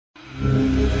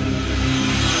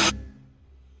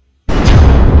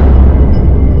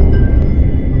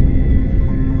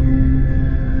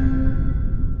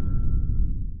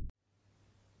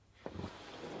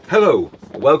Hello,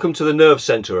 welcome to the Nerve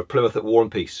Centre of Plymouth at War and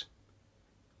Peace.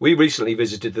 We recently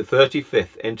visited the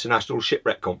 35th International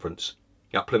Shipwreck Conference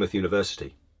at Plymouth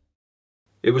University.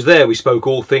 It was there we spoke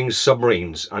all things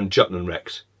submarines and Jutland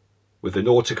wrecks with the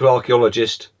nautical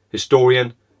archaeologist,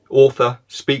 historian, author,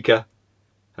 speaker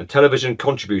and television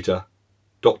contributor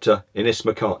Dr.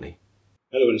 McCartney.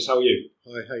 Hello Innes, how are you?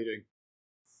 Hi, how are you doing?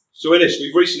 So Innes,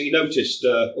 we've recently noticed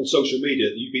on social media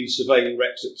that you've been surveying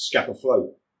wrecks at Scapa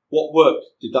Flow. What work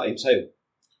did that entail?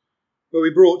 Well, we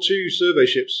brought two survey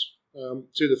ships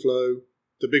to the flow,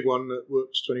 the big one that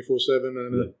works 24/7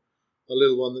 and a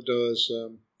little one that does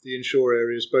the inshore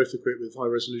areas, both equipped with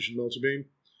high-resolution multi-beam.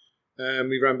 And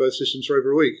we ran both systems for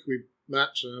over a week. We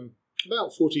mapped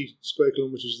about 40 square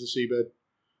kilometres of the seabed,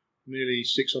 nearly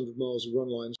 600 miles of run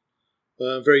lines.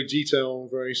 Very detailed,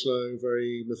 very slow,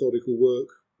 very methodical work,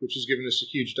 which has given us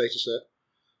a huge data set,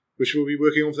 which we'll be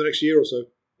working on for the next year or so.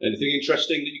 Anything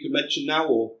interesting that you can mention now?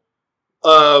 Or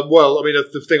well, I mean,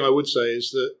 the thing I would say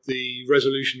is that the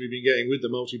resolution we've been getting with the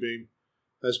multi-beam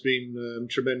has been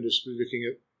tremendous. We're looking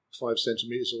at 5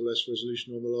 centimetres or less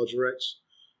resolution on the larger wrecks.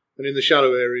 And in the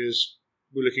shallow areas,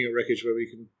 we're looking at wreckage where we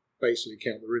can basically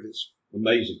count the rivets.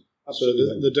 Amazing. Absolutely.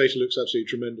 So the data looks absolutely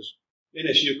tremendous.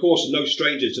 Innes, you of course are no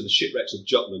stranger to the shipwrecks of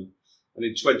Jutland. And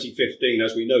in 2015,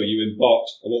 as we know, you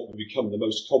embarked on what would become the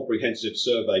most comprehensive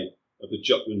survey of the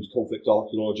Jutland conflict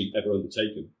archaeology ever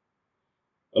undertaken.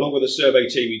 Along with a survey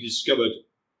team, you discovered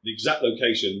the exact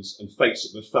locations and fates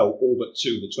that befell all but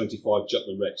 2 of the 25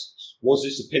 Jutland wrecks. Was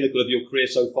this the pinnacle of your career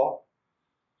so far?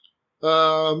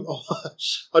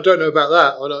 I don't know about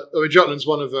that. I mean, Jutland's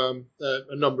one of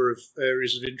a number of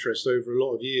areas of interest over a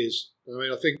lot of years. I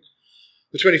mean, I think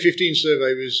the 2015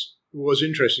 survey was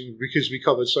interesting because we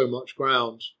covered so much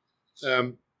ground.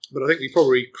 But I think we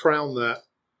probably crowned that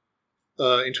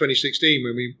in 2016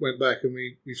 when we went back and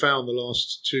we found the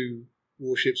last 2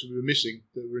 warships we were missing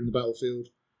that were in the battlefield.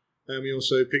 And we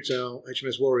also picked out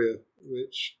HMS Warrior,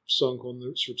 which sunk on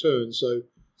its return. So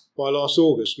by last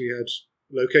August, we had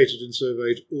located and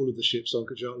surveyed all of the ships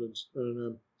sunk at Jutland.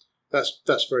 And that's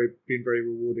been very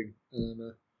rewarding.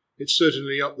 And it's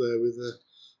certainly up there with the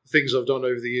things I've done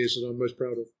over the years that I'm most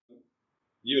proud of.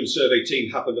 You and the survey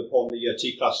team happened upon the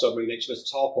T-class submarine HMS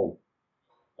Tarpon.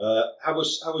 How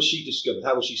was she discovered?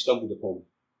 How was she stumbled upon?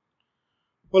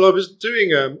 Well, I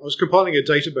was compiling a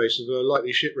database of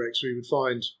likely shipwrecks we would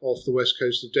find off the west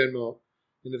coast of Denmark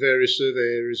in the various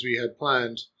survey areas we had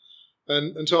planned,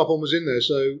 and Tarpon was in there.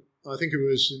 So I think it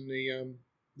was in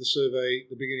the survey at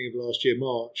the beginning of last year,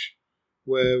 March,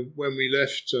 where when we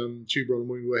left Jutland,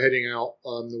 we were heading out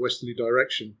the westerly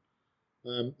direction.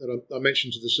 And I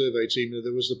mentioned to the survey team that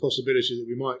there was the possibility that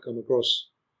we might come across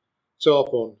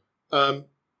Tarpon.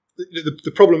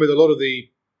 The problem with a lot of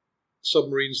the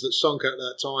submarines that sunk at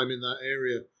that time in that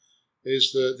area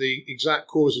is that the exact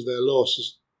cause of their loss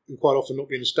has quite often not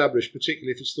been established,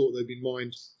 particularly if it's thought they've been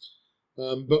mined.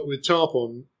 But with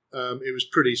Tarpon, it was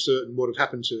pretty certain what had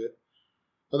happened to it.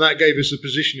 And that gave us a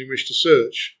position in which to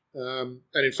search. And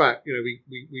in fact,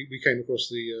 we came across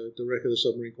the wreck of the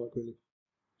submarine quite quickly.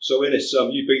 So Innes,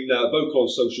 you've been vocal on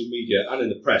social media and in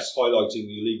the press highlighting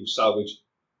the illegal salvage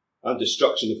and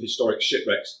destruction of historic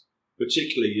shipwrecks,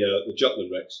 particularly the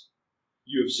Jutland wrecks.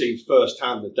 You have seen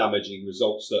firsthand the damaging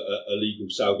results that illegal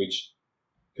salvage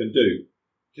can do.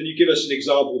 Can you give us an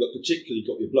example that particularly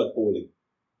got your blood boiling?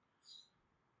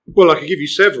 Well, I could give you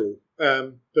several,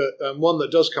 but one that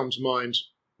does come to mind,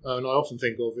 and I often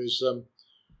think of, is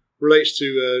relates to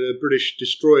the British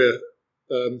destroyer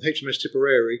HMS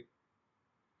Tipperary,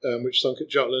 which sunk at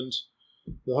Jutland.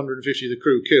 The 150 of the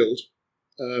crew killed.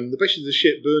 Basically, the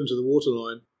ship burned to the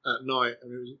waterline at night,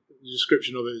 and the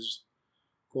description of it is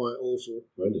quite awful.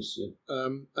 Horrendous, yeah.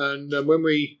 And when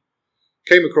we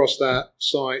came across that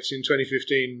site in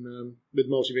 2015 with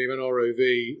multi-beam and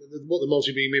ROV, what the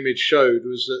multi-beam image showed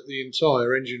was that the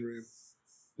entire engine room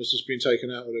has just been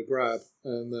taken out with a grab,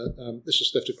 and this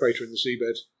just left a crater in the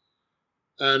seabed.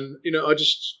 And, I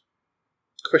just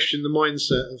question the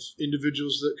mindset of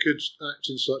individuals that could act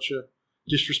in such a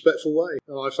disrespectful way.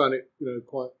 And I found it,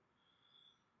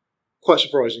 quite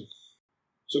surprising.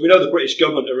 So we know the British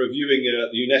government are reviewing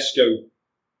the UNESCO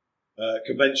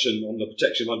Convention on the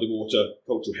Protection of Underwater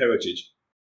Cultural Heritage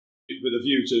with a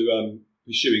view to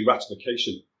pursuing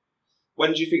ratification.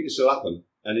 When do you think this will happen?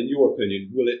 And in your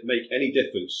opinion, will it make any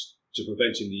difference to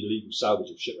preventing the illegal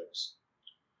salvage of shipwrecks?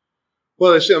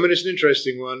 Well, it's an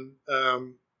interesting one.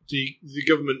 The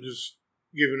government have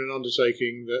given an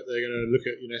undertaking that they're going to look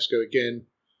at UNESCO again.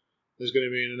 There's going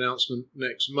to be an announcement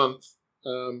next month,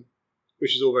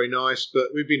 which is all very nice,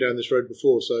 but we've been down this road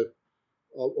before, so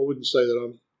I wouldn't say that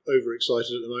I'm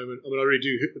overexcited at the moment. I mean, I really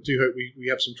do hope we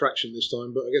have some traction this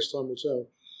time, but I guess time will tell.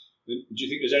 Do you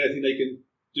think there's anything they can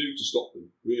do to stop them,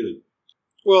 really?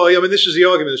 Well, yeah, I mean, this is the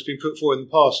argument that's been put forward in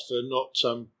the past for not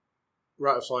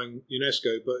ratifying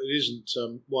UNESCO, but it isn't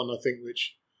one, I think,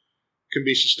 which can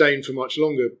be sustained for much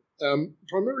longer,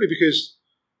 primarily because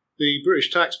the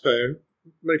British taxpayer,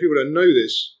 many people don't know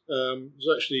this, was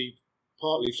actually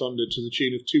partly funded to the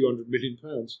tune of £200 million.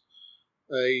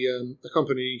 A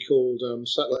company called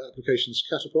Satellite Applications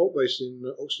Catapult, based in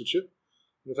Oxfordshire,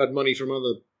 and have had money from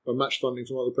match funding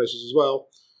from other places as well.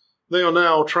 They are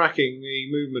now tracking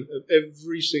the movement of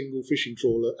every single fishing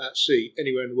trawler at sea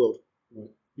anywhere in the world,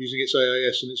 using its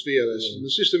AIS and its VLS. And the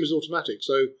system is automatic.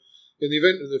 So in the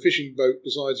event that the fishing boat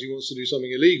decides he wants to do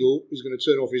something illegal, he's going to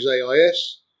turn off his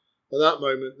AIS. At that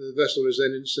moment, the vessel is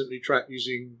then instantly tracked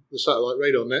using the satellite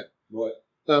radar net. Right.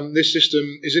 This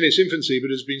system is in its infancy,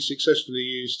 but has been successfully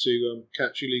used to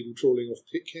catch illegal trawling off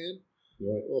Pitcairn,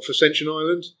 off Ascension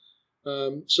Island.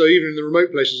 So even in the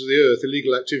remote places of the earth,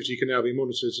 illegal activity can now be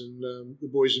monitored, and the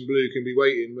boys in blue can be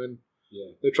waiting when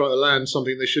they try to land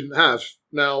something they shouldn't have.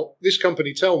 Now, this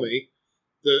company tell me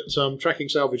that tracking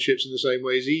salvage ships in the same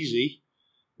way is easy,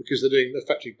 because they're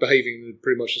effectively behaving in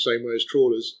pretty much the same way as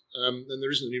trawlers, and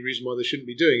there isn't any reason why they shouldn't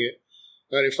be doing it.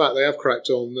 And in fact, they have cracked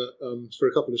on that for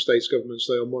a couple of states' governments,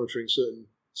 they are monitoring certain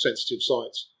sensitive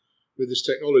sites with this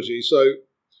technology. So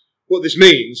what this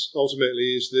means,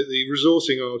 ultimately, is that the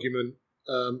resourcing argument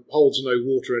holds no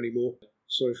water anymore.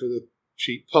 Sorry for the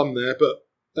cheap pun there, but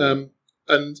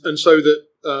and so that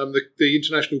the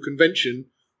international convention,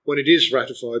 when it is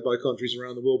ratified by countries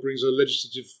around the world, brings a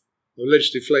legislative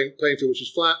playing field which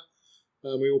is flat.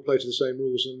 We all play to the same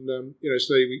rules, and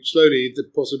slowly the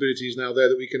possibility is now there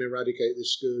that we can eradicate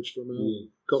this scourge from our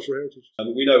cultural heritage.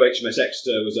 We know HMS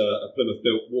Exeter was a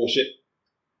Plymouth-built warship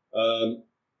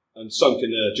and sunk in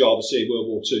the Java Sea in World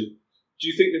War II. Do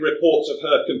you think the reports of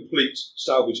her complete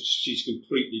salvage, she's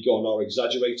completely gone, are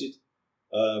exaggerated?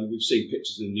 We've seen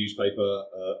pictures in the newspaper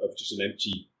of just an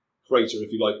empty crater,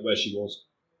 if you like, where she was.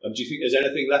 Do you think there's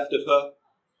anything left of her?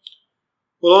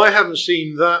 Well, I haven't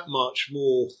seen that much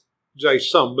more data,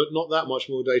 some, but not that much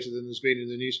more data than there's been in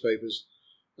the newspapers.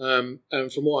 And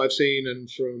from what I've seen and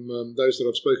from those that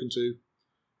I've spoken to,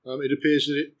 it appears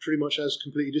that it pretty much has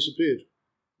completely disappeared.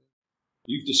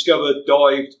 You've discovered,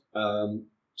 dived,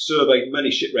 surveyed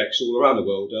many shipwrecks all around the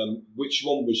world. Which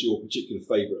one was your particular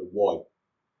favourite and why?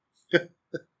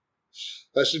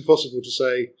 That's impossible to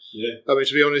say. Yeah. I mean,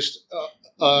 to be honest,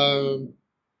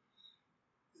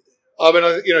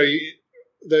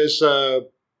 there's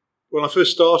when I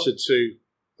first started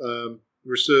to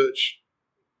research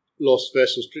lost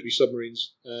vessels, particularly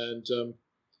submarines, and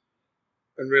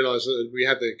realised that we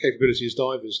had the capability as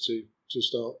divers to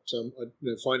start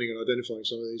finding and identifying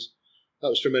some of these. That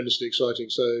was tremendously exciting.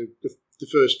 So the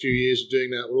first few years of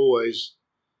doing that will always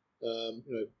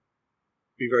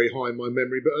be very high in my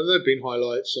memory. But there have been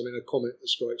highlights. I mean, a comet that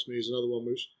strikes me is another one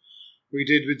which we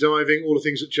did with diving. All the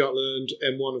things at Jutland,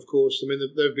 M1, of course. I mean,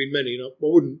 there have been many. And I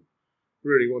wouldn't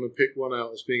really want to pick one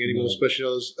out as being any more special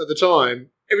than others. At the time,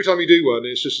 every time you do one,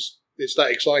 it's that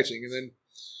exciting, and then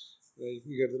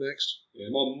you go to the next. Yeah,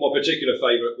 my particular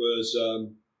favourite was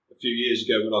a few years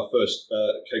ago when I first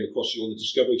came across you on the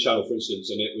Discovery Channel, for instance,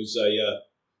 and it was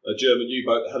a German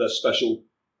U-boat that had a special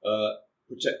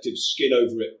protective skin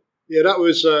over it. Yeah, that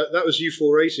was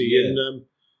U480, and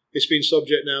it's been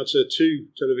subject now to 2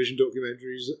 television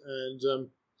documentaries, and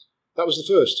that was the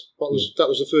first. That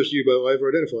was the first U-boat I ever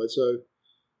identified. So,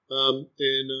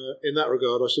 in that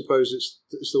regard, I suppose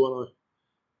it's the one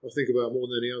I think about more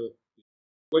than any other.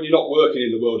 When you're not working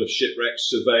in the world of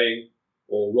shipwrecks, surveying,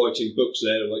 or writing books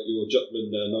there, like your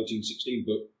Jutland 1916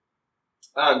 book,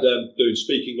 and doing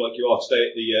speaking like you are today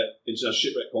at the International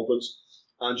Shipwreck Conference,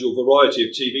 and your variety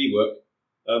of TV work,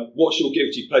 what's your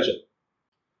guilty pleasure?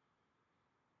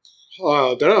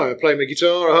 I don't know. I play my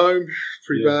guitar at home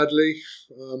pretty badly.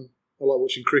 I like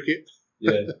watching cricket.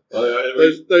 Yeah,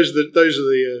 those are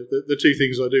the 2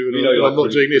 things I do when I'm not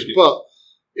doing this. But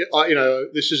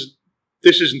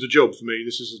this isn't a job for me.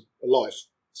 This is a life.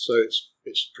 So it's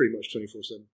pretty much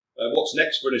 24/7. What's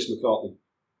next for Ennis McCartney?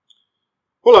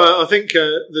 Well, I think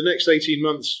the next 18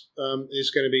 months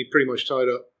is going to be pretty much tied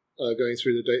up going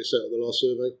through the data set of the last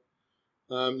survey.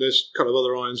 There's a couple of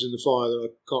other irons in the fire that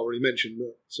I can't really mention,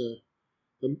 but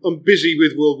I'm busy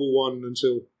with World War I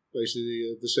until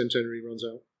basically the centenary runs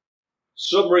out.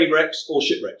 Submarine wrecks or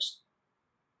shipwrecks?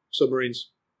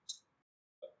 Submarines.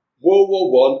 World War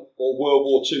I or World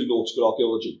War II nautical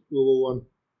archaeology? World War I.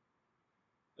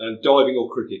 And diving or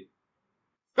cricket?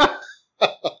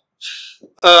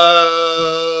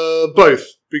 Both,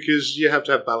 because you have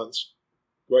to have balance.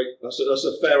 Great. That's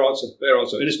a fair answer. Fair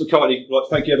answer. Innes McCartney, right,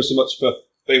 thank you ever so much for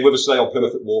being with us today on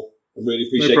Plymouth at War. I really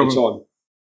appreciate your time.